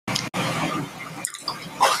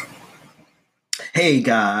Hey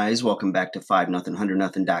guys, welcome back to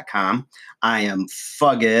 5nothing100nothing.com. I am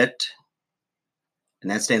Fugget,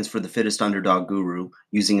 and that stands for the fittest underdog guru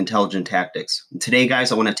using intelligent tactics. And today,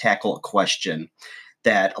 guys, I want to tackle a question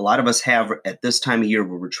that a lot of us have at this time of year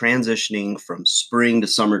where we're transitioning from spring to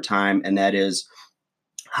summertime, and that is,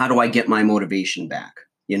 how do I get my motivation back?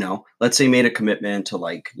 Let's say you made a commitment to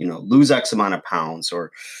lose X amount of pounds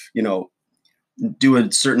or, you know, do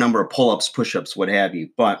a certain number of pull-ups, push-ups, what have you.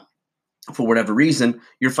 But for whatever reason,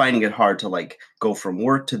 you're finding it hard to go from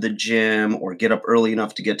work to the gym or get up early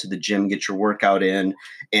enough to get to the gym, get your workout in.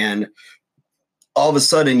 And all of a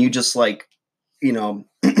sudden you just you know,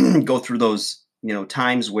 go through those,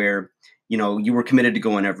 times where, you were committed to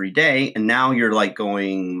going every day. And now you're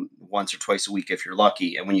going once or twice a week if you're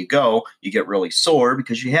lucky. And when you go, you get really sore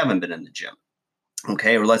because you haven't been in the gym.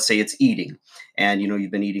 Okay. Or let's say it's eating and,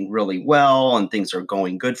 you've been eating really well and things are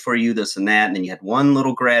going good for you, this and that. And then you had one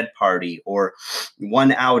little grad party or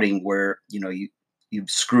one outing where, you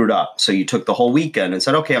screwed up. So you took the whole weekend and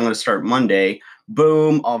said, okay, I'm going to start Monday.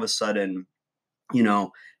 Boom. All of a sudden, you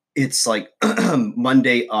know, it's like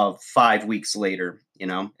Monday of 5 weeks later,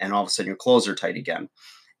 and all of a sudden your clothes are tight again.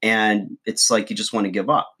 And it's like you just want to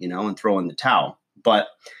give up, and throw in the towel. But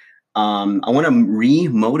I want to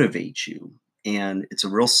re-motivate you. And it's a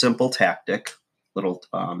real simple tactic, little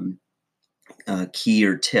key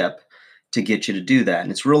or tip to get you to do that.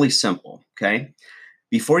 And it's really simple, okay?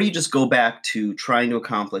 Before you just go back to trying to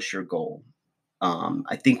accomplish your goal,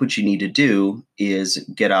 I think what you need to do is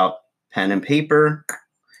get out pen and paper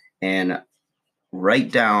and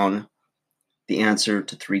write down the answer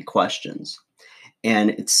to 3 questions.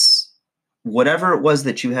 And it's whatever it was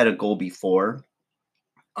that you had a goal before,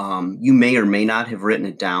 you may or may not have written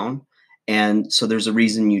it down. And so there's a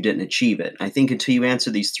reason you didn't achieve it. I think until you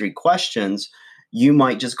answer these 3 questions, you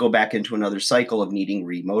might just go back into another cycle of needing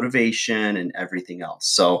remotivation and everything else.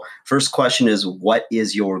 So first question is, what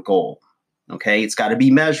is your goal? Okay, it's got to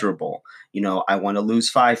be measurable. I want to lose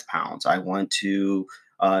 5 pounds. I want to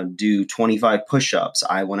do 25 push-ups.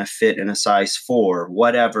 I want to fit in a size 4,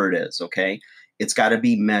 whatever it is. Okay, it's got to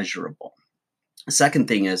be measurable. The second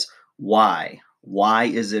thing is, why? Why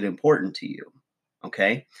is it important to you?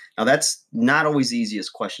 Okay. Now that's not always the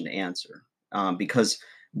easiest question to answer because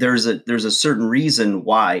there's a certain reason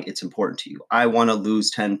why it's important to you. I want to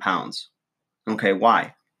lose 10 pounds. Okay.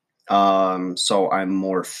 Why? So I'm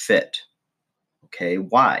more fit. Okay.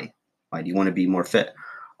 Why? Why do you want to be more fit?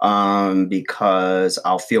 Because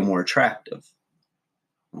I'll feel more attractive.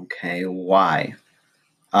 Okay. Why?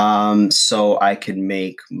 So I can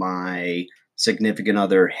make my significant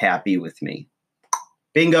other happy with me.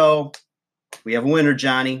 Bingo. We have a winner,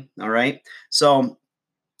 Johnny. All right. So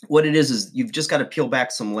what it is you've just got to peel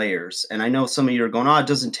back some layers. And I know some of you are going, oh, it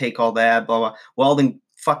doesn't take all that, blah, blah. Well, then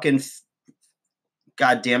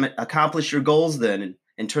God damn it, accomplish your goals then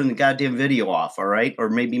and turn the goddamn video off. All right. Or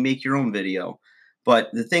maybe make your own video. But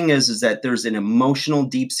the thing is that there's an emotional,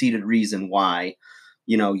 deep-seated reason why,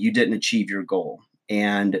 you didn't achieve your goal.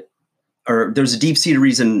 Or there's a deep-seated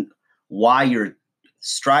reason why you're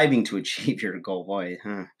striving to achieve your goal. Boy,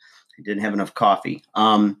 I didn't have enough coffee.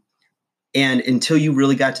 And until you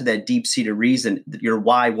really got to that deep-seated reason, your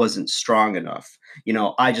why wasn't strong enough.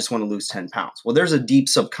 I just want to lose 10 pounds. Well, there's a deep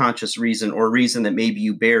subconscious reason or reason that maybe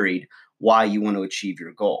you buried why you want to achieve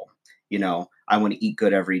your goal. I want to eat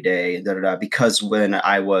good every day, because when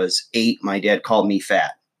I was 8, my dad called me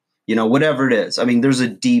fat. Whatever it is. I mean, there's a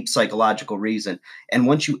deep psychological reason. And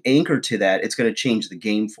once you anchor to that, it's going to change the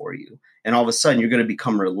game for you. And all of a sudden, you're going to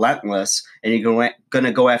become relentless and you're going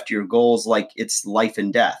to go after your goals like it's life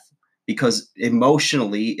and death, because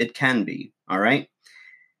emotionally it can be. All right.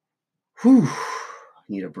 Whew. I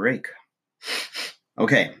need a break.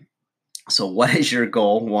 Okay. So what is your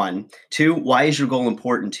goal? 1. 2, why is your goal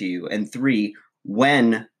important to you? And 3,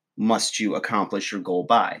 when must you accomplish your goal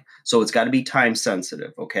by? So it's got to be time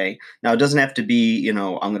sensitive. Okay. Now it doesn't have to be, I'm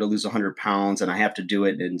going to lose 100 pounds and I have to do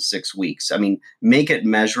it in 6 weeks. I mean, make it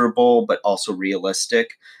measurable, but also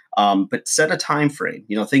realistic. But set a time frame.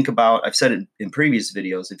 Think about, I've said it in previous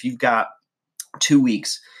videos, if you've got 2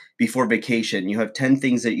 weeks before vacation, you have 10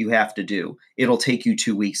 things that you have to do. It'll take you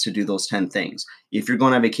 2 weeks to do those 10 things. If you're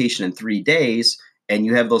going on vacation in 3 days and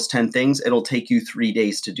you have those 10 things, it'll take you 3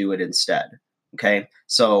 days to do it instead. Okay.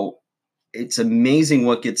 So it's amazing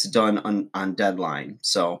what gets done on deadline.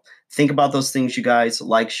 So think about those things, you guys.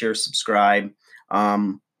 Like, share, subscribe.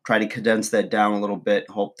 Try to condense that down a little bit.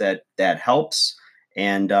 Hope that helps.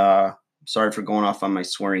 And sorry for going off on my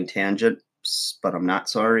swearing tangent, but I'm not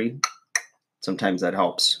sorry. Sometimes that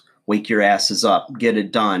helps. Wake your asses up. Get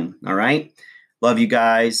it done. All right. Love you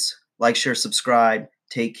guys. Like, share, subscribe.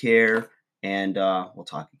 Take care. And we'll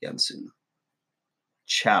talk again soon.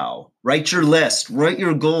 Ciao. Write your list. Write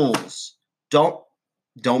your goals. Don't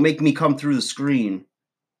make me come through the screen.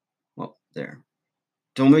 Well, there.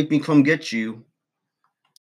 Don't make me come get you.